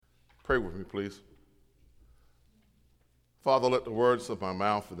Pray with me, please. Father, let the words of my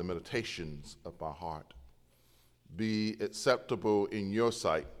mouth and the meditations of my heart be acceptable in your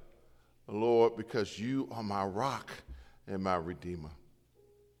sight, Lord, because you are my rock and my redeemer.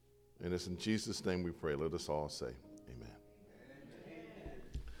 And it's in Jesus' name we pray. Let us all say amen.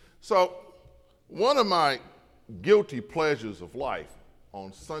 So, one of my guilty pleasures of life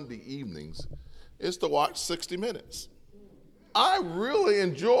on Sunday evenings is to watch 60 Minutes. I really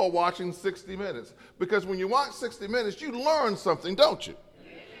enjoy watching 60 Minutes because when you watch 60 Minutes, you learn something, don't you?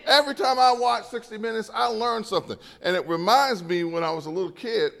 Every time I watch 60 Minutes, I learn something. And it reminds me when I was a little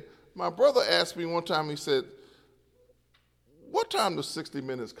kid, my brother asked me one time, he said, "What time does 60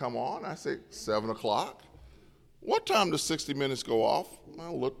 Minutes come on?" I said, 7 o'clock. "What time does 60 Minutes go off?" I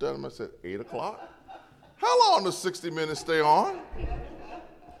looked at him, I said, 8 o'clock. "How long does 60 Minutes stay on?"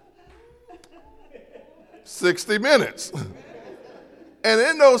 60 minutes. And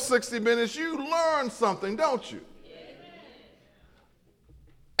in those 60 minutes, you learn something, don't you?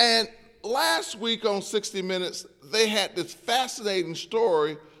 And last week on 60 Minutes, they had this fascinating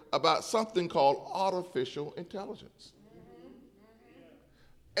story about something called artificial intelligence.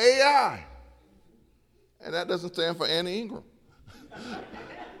 AI. And that doesn't stand for Annie Ingram.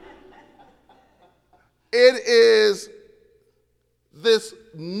 It is this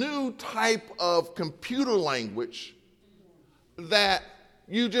new type of computer language that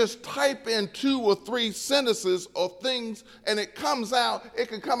you just type in 2 or 3 sentences or things and it can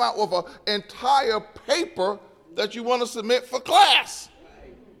come out with an entire paper that you want to submit for class.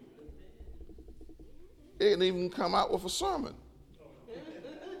 It can even come out with a sermon.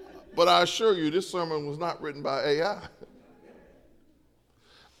 But I assure you, this sermon was not written by AI.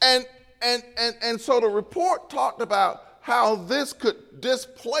 And so the report talked about how this could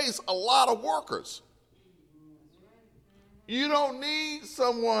displace a lot of workers. You don't need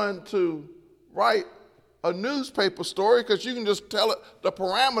someone to write a newspaper story because you can just tell it the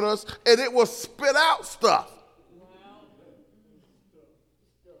parameters and it will spit out stuff.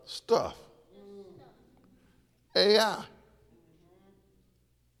 Stuff. AI.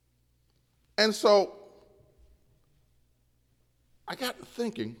 And so I got to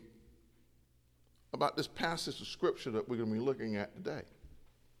thinking about this passage of scripture that we're going to be looking at today.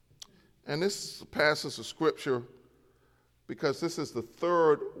 And this is a passage of scripture because this is the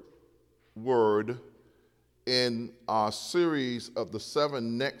third word in our series of the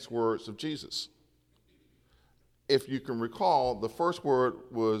 7 next words of Jesus. If you can recall, the first word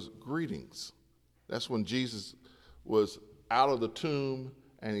was greetings. That's when Jesus was out of the tomb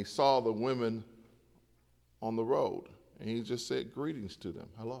and he saw the women on the road. And he just said greetings to them.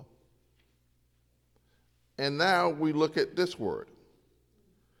 Hello. And now we look at this word.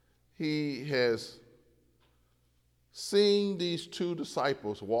 He has seen these 2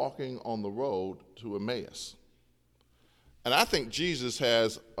 disciples walking on the road to Emmaus. And I think Jesus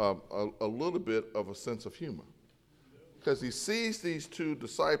has a little bit of a sense of humor because he sees these 2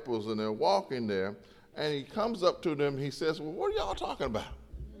 disciples and they're walking there and he comes up to them, he says, "Well, what are y'all talking about?"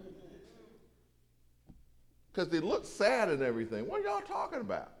 Because they look sad and everything. "What are y'all talking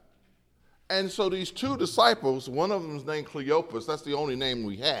about?" And so these 2 disciples, one of them is named Cleopas, that's the only name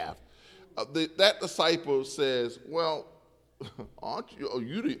we have. That disciple says, "Well, are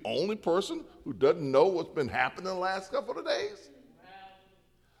you the only person who doesn't know what's been happening the last couple of days?"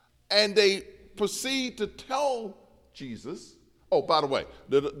 And they proceed to tell Jesus. Oh, by the way,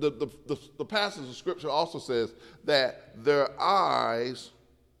 the passage of scripture also says that their eyes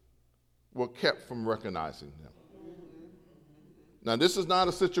were kept from recognizing him. Now, this is not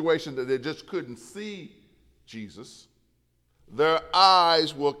a situation that they just couldn't see Jesus. Their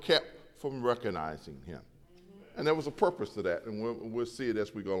eyes were kept from recognizing him. And there was a purpose to that, and we'll see it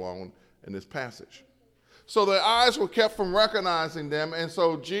as we go along in this passage. So their eyes were kept from recognizing them, and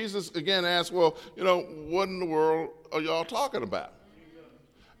so Jesus again asked, "Well, what in the world are y'all talking about?"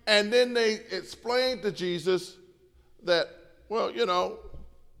 And then they explained to Jesus that, well,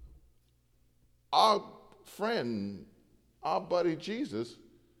 our friend, our buddy Jesus,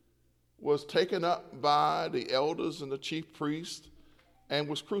 was taken up by the elders and the chief priests and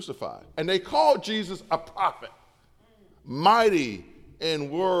was crucified. And they called Jesus a prophet, mighty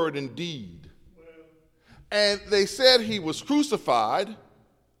in word and deed. And they said he was crucified,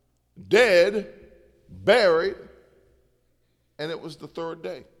 dead, buried, and it was the 3rd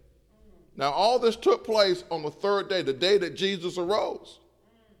day. Now, all this took place on the 3rd day, the day that Jesus arose.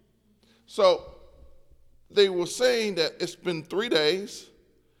 So they were saying that it's been 3 days,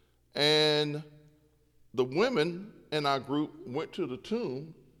 and the women in our group went to the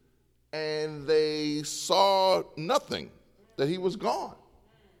tomb, and they saw nothing, that he was gone.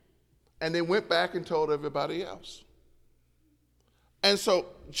 And they went back and told everybody else. And so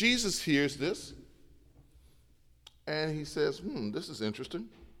Jesus hears this, and he says, this is interesting.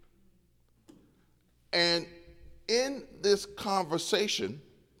 And in this conversation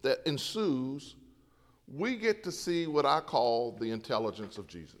that ensues, we get to see what I call the intelligence of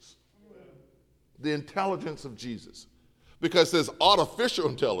Jesus. The intelligence of Jesus. Because there's artificial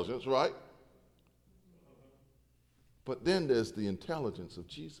intelligence, right? But then there's the intelligence of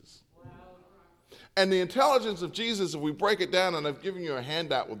Jesus. And the intelligence of Jesus, if we break it down, and I've given you a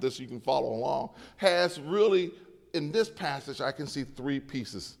handout with this so you can follow along, has really, in this passage, I can see three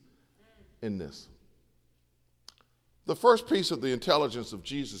pieces in this. The first piece of the intelligence of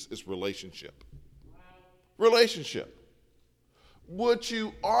Jesus is relationship. Relationship. Would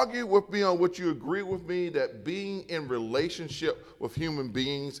you argue with me, or would you agree with me that being in relationship with human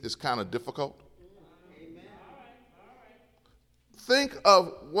beings is kind of difficult? Amen. Think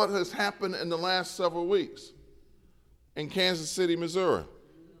of what has happened in the last several weeks in Kansas City, Missouri.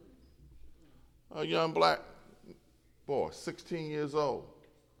 A young black boy, 16 years old,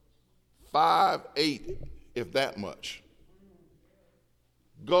 5'8", if that much,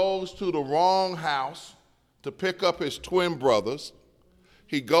 goes to the wrong house to pick up his twin brothers.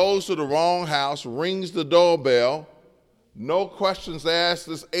 He goes to the wrong house, rings the doorbell, no questions asked.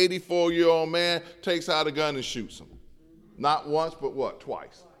 This 84-year-old man takes out a gun and shoots him. Not once, but what?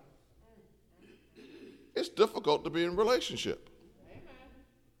 Twice. It's difficult to be in a relationship.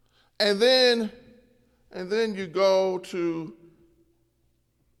 And then you go to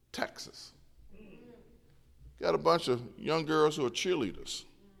Texas. Got a bunch of young girls who are cheerleaders.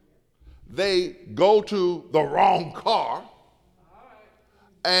 They go to the wrong car,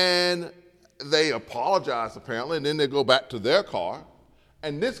 and they apologize apparently, and then they go back to their car,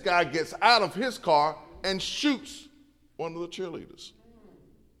 and this guy gets out of his car and shoots one of the cheerleaders.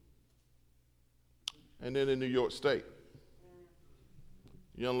 And then in New York State,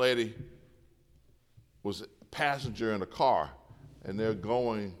 a young lady was a passenger in a car, and they're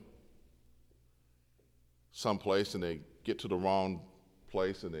going someplace, and they get to the wrong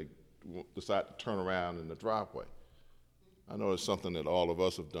place, and they decide to turn around in the driveway. I know it's something that all of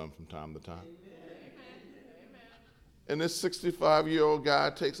us have done from time to time. Amen. And this 65-year-old guy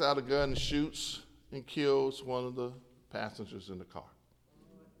takes out a gun and shoots and kills one of the passengers in the car.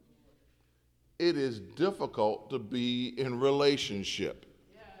 It is difficult to be in relationship.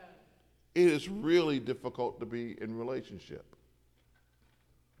 It is really difficult to be in relationship.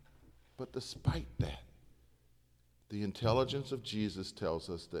 But despite that, the intelligence of Jesus tells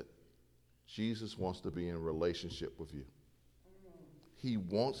us that Jesus wants to be in relationship with you. He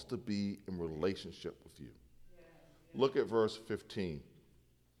wants to be in relationship with you. Look at verse 15.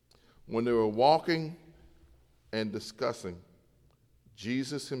 When they were walking and discussing,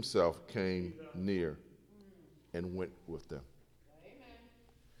 Jesus himself came near and went with them.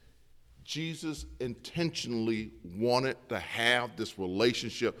 Jesus intentionally wanted to have this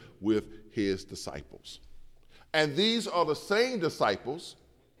relationship with his disciples. And these are the same disciples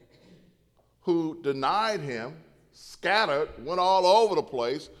who denied him, scattered, went all over the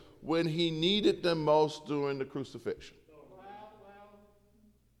place when he needed them most during the crucifixion.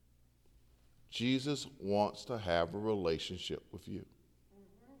 Jesus wants to have a relationship with you.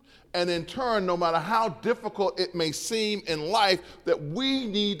 And in turn, no matter how difficult it may seem in life, that we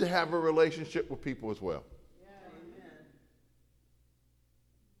need to have a relationship with people as well. Yeah.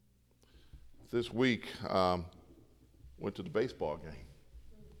 This week, went to the baseball game.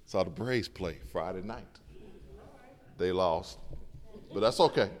 Saw the Braves play Friday night. They lost, but that's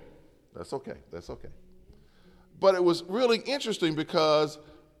okay. That's okay. That's okay. But it was really interesting because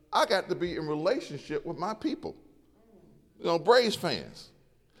I got to be in relationship with my people, Braves fans.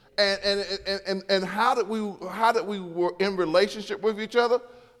 And how did we were in relationship with each other?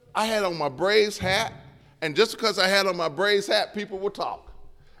 I had on my Braves hat, and just because I had on my Braves hat, people would talk.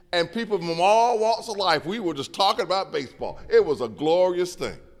 And people from all walks of life, we were just talking about baseball. It was a glorious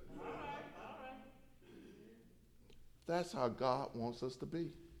thing. All right. That's how God wants us to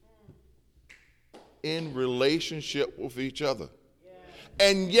be. In relationship with each other. Yeah.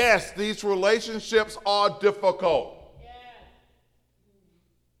 And yes, these relationships are difficult.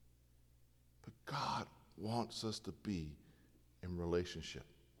 God wants us to be in relationship.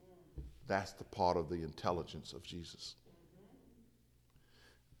 That's the part of the intelligence of Jesus.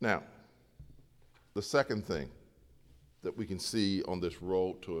 Now, the second thing that we can see on this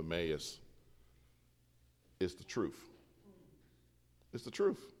road to Emmaus is the truth. It's the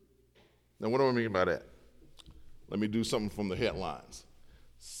truth. Now, what do I mean by that? Let me do something from the headlines.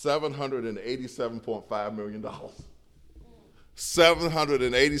 $787.5 million.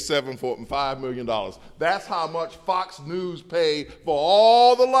 $787.5 million. That's how much Fox News paid for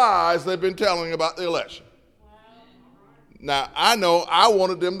all the lies they've been telling about the election. Now, I know I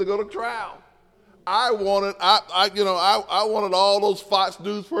wanted them to go to trial. I wanted all those Fox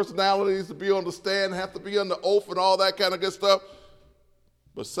News personalities to be on the stand, have to be under oath and all that kind of good stuff.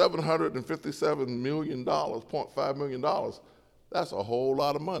 But $757 million, $0.5 million, that's a whole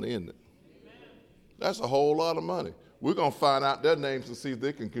lot of money, isn't it? That's a whole lot of money. We're going to find out their names and see if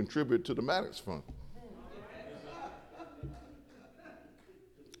they can contribute to the Maddox Fund.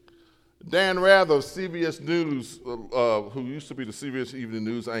 Dan Rather of CBS News, who used to be the CBS Evening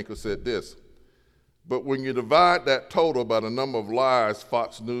News anchor, said this: but when you divide that total by the number of lies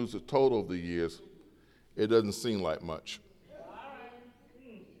Fox News has told over the years, it doesn't seem like much.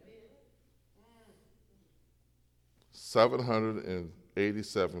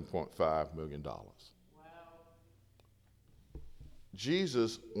 $787.5 million.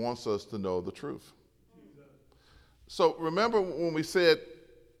 Jesus wants us to know the truth. So remember when we said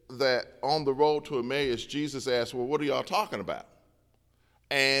that on the road to Emmaus, Jesus asked, well, what are y'all talking about?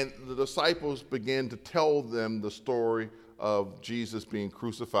 And the disciples began to tell them the story of Jesus being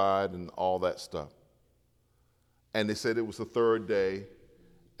crucified and all that stuff. And they said it was the third day,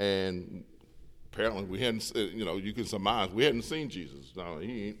 and apparently we hadn't, you can surmise, we hadn't seen Jesus. No,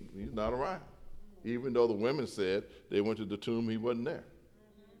 he's not around. Even though the women said they went to the tomb, he wasn't there.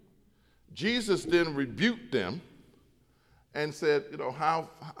 Jesus then rebuked them and said,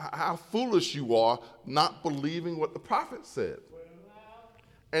 how foolish you are not believing what the prophet said.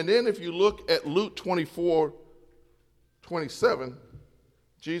 And then if you look at Luke 24:27,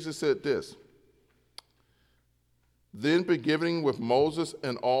 Jesus said this: then beginning with Moses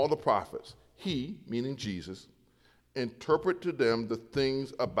and all the prophets, he, meaning Jesus, interpret to them the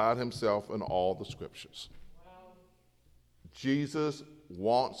things about himself in all the scriptures. Wow. Jesus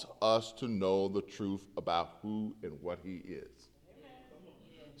wants us to know the truth about who and what he is.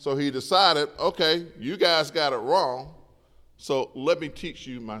 So he decided, okay, you guys got it wrong, so let me teach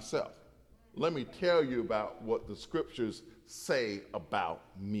you myself. Let me tell you about what the scriptures say about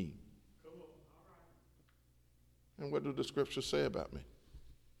me. And what do the scriptures say about me?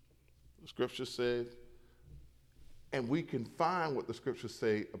 The scripture says, and we can find what the scriptures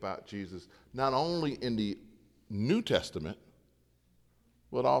say about Jesus, not only in the New Testament,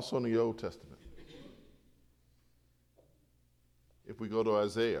 but also in the Old Testament. If we go to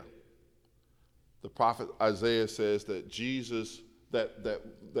Isaiah, the prophet Isaiah says that Jesus,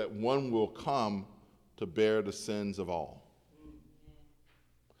 that one will come to bear the sins of all.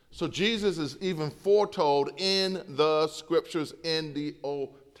 So Jesus is even foretold in the scriptures in the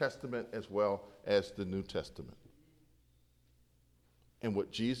Old Testament as well as the New Testament. And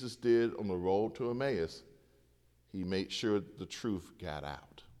what Jesus did on the road to Emmaus, he made sure the truth got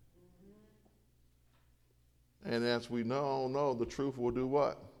out. And as we know, the truth will do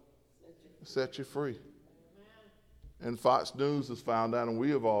what? Set you free. And Fox News has found out, and we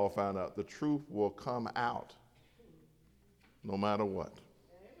have all found out, the truth will come out no matter what.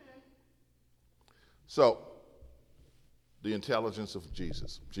 So, the intelligence of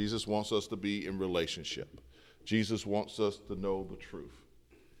Jesus. Jesus wants us to be in relationship. Jesus wants us to know the truth.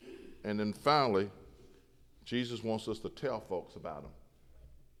 And then finally, Jesus wants us to tell folks about him.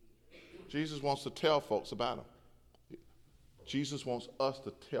 Jesus wants to tell folks about him. Jesus wants us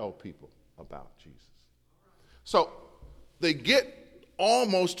to tell people about Jesus. So they get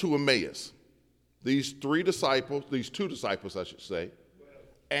almost to Emmaus. These two disciples, I should say,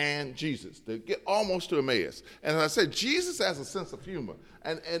 and Jesus. They get almost to Emmaus. And as I said, Jesus has a sense of humor.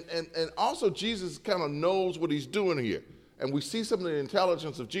 And also Jesus kind of knows what he's doing here. And we see some of the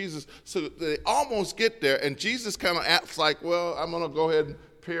intelligence of Jesus. So they almost get there, and Jesus kind of acts like, well, I'm going to go ahead and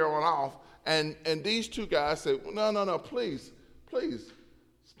peer on off. And these two guys say, no, please,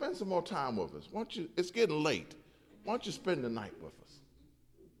 spend some more time with us. It's getting late. Why don't you spend the night with us?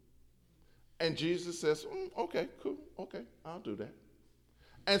 And Jesus says, okay, cool, okay, I'll do that.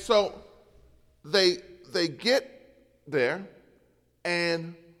 And so they get there,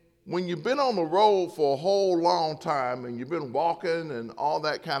 and when you've been on the road for a whole long time and you've been walking and all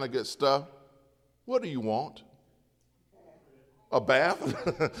that kind of good stuff, what do you want? A bath?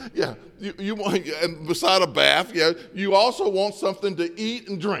 Yeah, you want, and beside a bath, yeah, you also want something to eat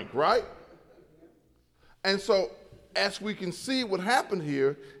and drink, right? And so as we can see, what happened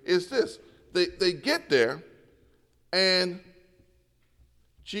here is this. They get there, and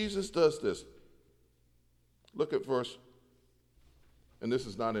Jesus does this. Look at verse, and this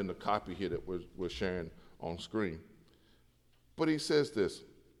is not in the copy here that we're sharing on screen. But he says this.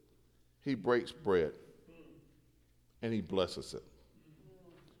 He breaks bread. and he blesses it,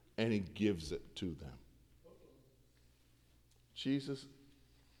 and he gives it to them. Jesus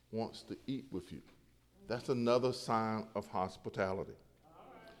wants to eat with you. That's another sign of hospitality.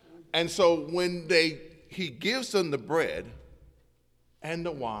 And so when he gives them the bread and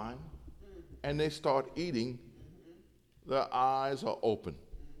the wine, and they start eating, their eyes are open.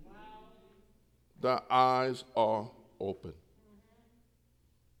 Their eyes are open.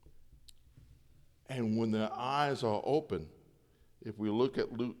 And when their eyes are open, if we look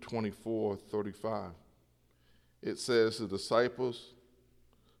at Luke 24:35, it says the disciples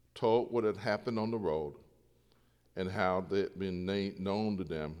told what had happened on the road and how they had been known to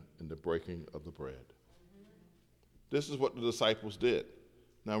them in the breaking of the bread. This is what the disciples did.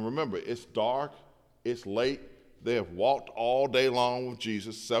 Now remember, it's dark, it's late. They have walked all day long with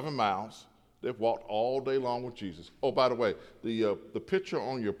Jesus, 7 miles. They've walked all day long with Jesus. Oh, by the way, the picture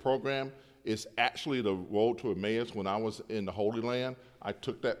on your program is actually the road to Emmaus. When I was in the Holy Land, I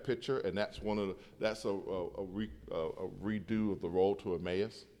took that picture, and that's a redo of the road to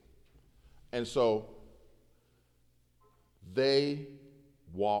Emmaus. And so they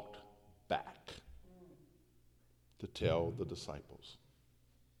walked back to tell the disciples.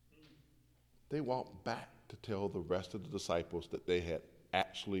 They walked back to tell the rest of the disciples that they had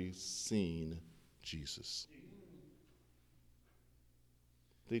actually seen Jesus.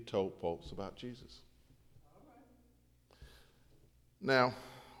 They told folks about Jesus. Now,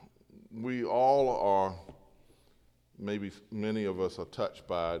 we all are, maybe many of us are touched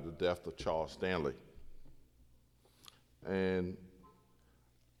by the death of Charles Stanley. And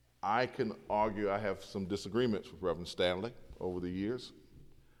I can argue I have some disagreements with Reverend Stanley over the years.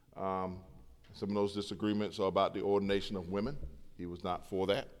 Some of those disagreements are about the ordination of women. He was not for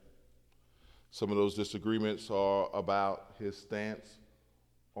that. Some of those disagreements are about his stance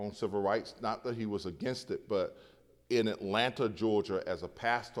on civil rights. Not that he was against it, but in Atlanta, Georgia, as a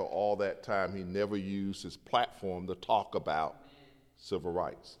pastor all that time, he never used his platform to talk about civil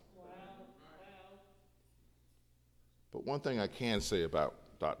rights. Wow. But one thing I can say about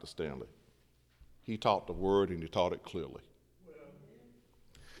Dr. Stanley, he taught the word and he taught it clearly.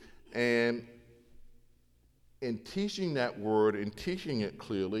 And in teaching that word and teaching it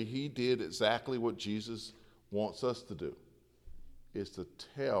clearly, he did exactly what Jesus wants us to do, is to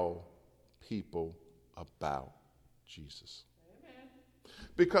tell people about Jesus. Amen.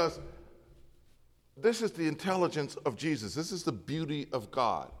 Because this is the intelligence of Jesus. This is the beauty of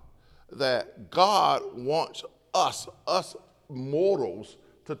God, that God wants us mortals,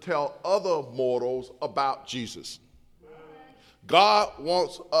 to tell other mortals about Jesus. God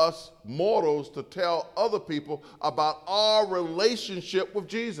wants us mortals to tell other people about our relationship with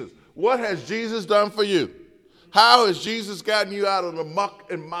Jesus. What has Jesus done for you? How has Jesus gotten you out of the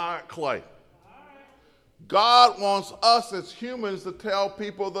muck and mired clay? God wants us as humans to tell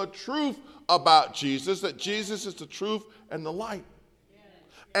people the truth about Jesus, that Jesus is the truth and the light.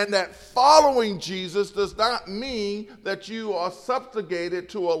 And that following Jesus does not mean that you are subjugated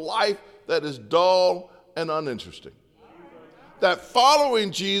to a life that is dull and uninteresting. That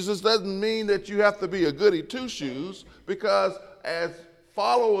following Jesus doesn't mean that you have to be a goody two-shoes, because as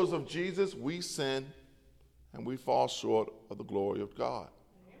followers of Jesus, we sin and we fall short of the glory of God.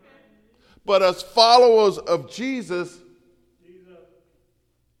 Amen. But as followers of Jesus,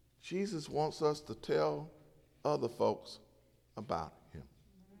 Jesus wants us to tell other folks about him.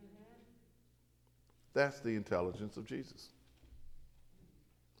 That's the intelligence of Jesus.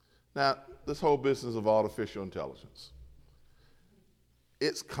 Now, this whole business of artificial intelligence,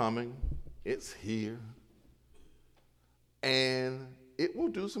 it's coming, it's here, and it will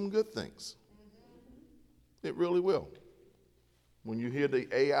do some good things. It really will. When you hear the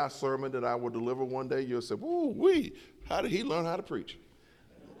AI sermon that I will deliver one day, you'll say, woo-wee, how did he learn how to preach?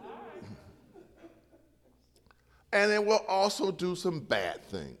 And it will also do some bad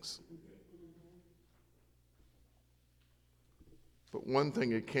things. But one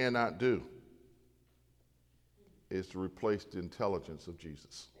thing it cannot do is to replace the intelligence of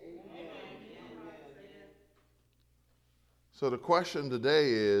Jesus. Amen. So the question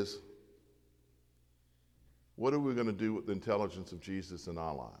today is, what are we going to do with the intelligence of Jesus in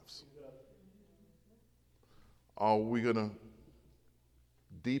our lives? Are we going to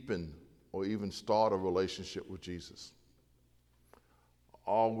deepen or even start a relationship with Jesus?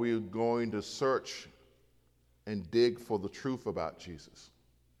 Are we going to search and dig for the truth about Jesus?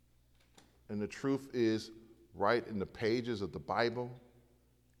 And the truth is right in the pages of the Bible,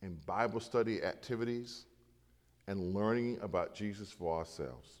 and Bible study activities, and learning about Jesus for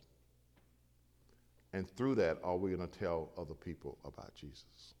ourselves. And through that, are we going to tell other people about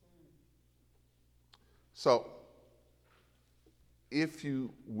Jesus? So, if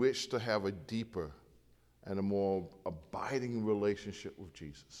you wish to have a deeper and a more abiding relationship with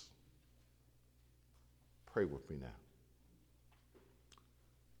Jesus, pray with me now.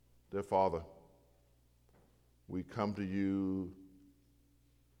 Dear Father, we come to you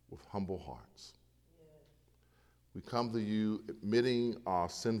with humble hearts. We come to you admitting our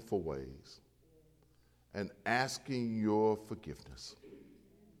sinful ways and asking your forgiveness.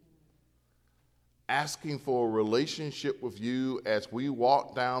 Asking for a relationship with you as we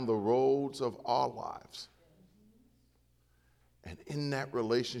walk down the roads of our lives. And in that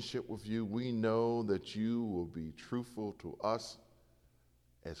relationship with you, we know that you will be truthful to us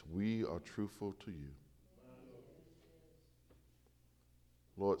as we are truthful to you.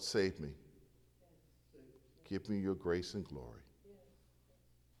 Lord, save me. Give me your grace and glory.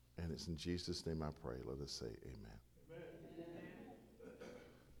 And it's in Jesus' name I pray. Let us say amen.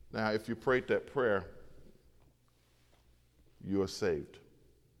 Now, if you prayed that prayer, you are saved.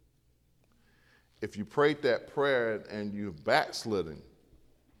 If you prayed that prayer and you're backsliding,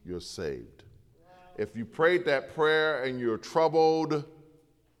 you're saved. If you prayed that prayer and you're troubled,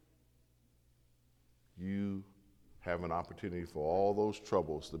 you have an opportunity for all those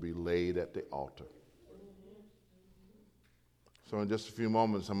troubles to be laid at the altar. So in just a few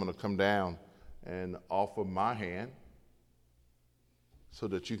moments, I'm going to come down and offer my hand so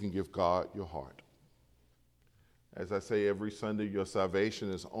that you can give God your heart. As I say every Sunday, your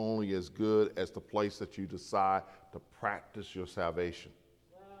salvation is only as good as the place that you decide to practice your salvation.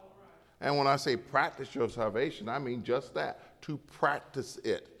 And when I say practice your salvation, I mean just that, to practice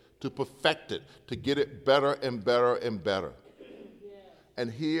it, to perfect it, to get it better and better and better. And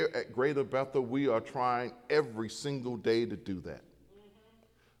here at Greater Bethel, we are trying every single day to do that.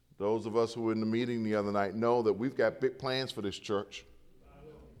 Those of us who were in the meeting the other night know that we've got big plans for this church,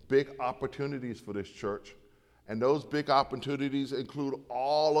 big opportunities for this church. And those big opportunities include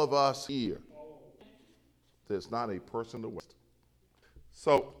all of us here. There's not a person to waste.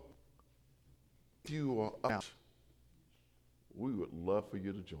 So, if you are out, we would love for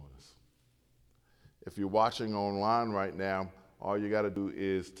you to join us. If you're watching online right now, all you got to do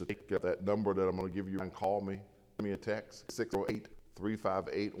is to take that number that I'm going to give you and call me. Send me a text,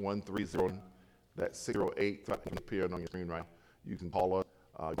 608-358-1301. That's 608, appearing on your screen right now. You can call us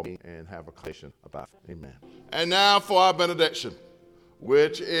and have a conversation about it. Amen. And now for our benediction,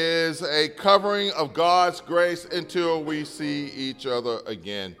 which is a covering of God's grace until we see each other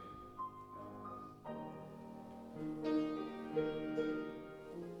again.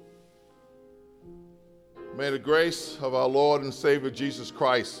 May the grace of our Lord and Savior Jesus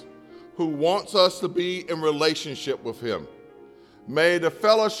Christ, who wants us to be in relationship with him, may the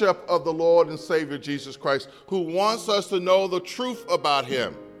fellowship of the Lord and Savior Jesus Christ, who wants us to know the truth about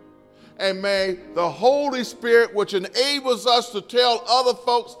him, and may the Holy Spirit, which enables us to tell other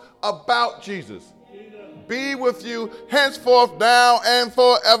folks about Jesus, be with you henceforth, now, and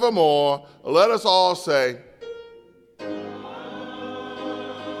forevermore. Let us all say,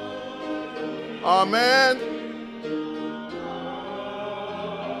 Amen.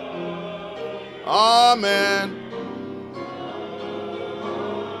 Amen.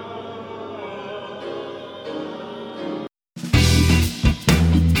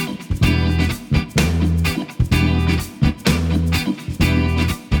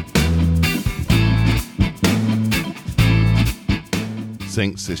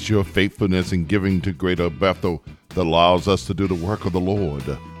 Saints, it's your faithfulness in giving to Greater Bethel that allows us to do the work of the Lord.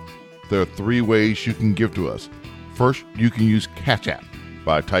 There are three ways you can give to us. First, you can use Cash App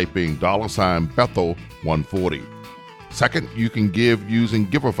by typing $Bethel 140. Second, you can give using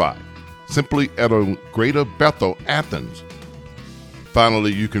Giverify, simply enter Greater Bethel, Athens.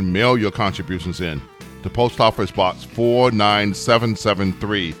 Finally, you can mail your contributions in to Post Office Box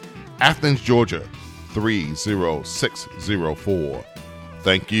 49773, Athens, Georgia 30604.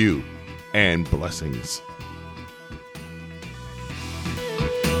 Thank you and blessings.